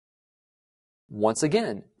Once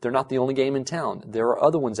again, they're not the only game in town. There are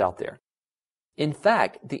other ones out there. In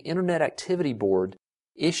fact, the Internet Activity Board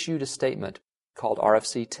issued a statement called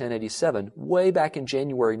RFC 1087 way back in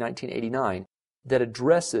January 1989 that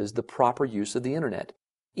addresses the proper use of the Internet.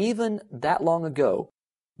 Even that long ago,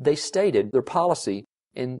 they stated their policy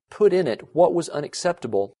and put in it what was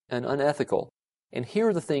unacceptable and unethical. And here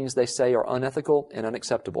are the things they say are unethical and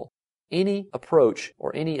unacceptable. Any approach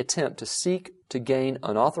or any attempt to seek to gain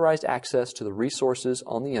unauthorized access to the resources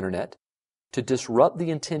on the Internet, to disrupt the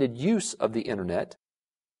intended use of the Internet,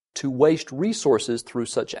 to waste resources through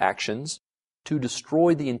such actions, to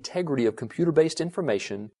destroy the integrity of computer-based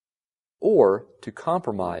information, or to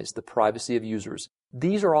compromise the privacy of users.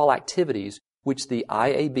 These are all activities which the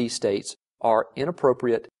IAB states are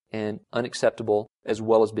inappropriate and unacceptable as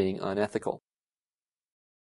well as being unethical.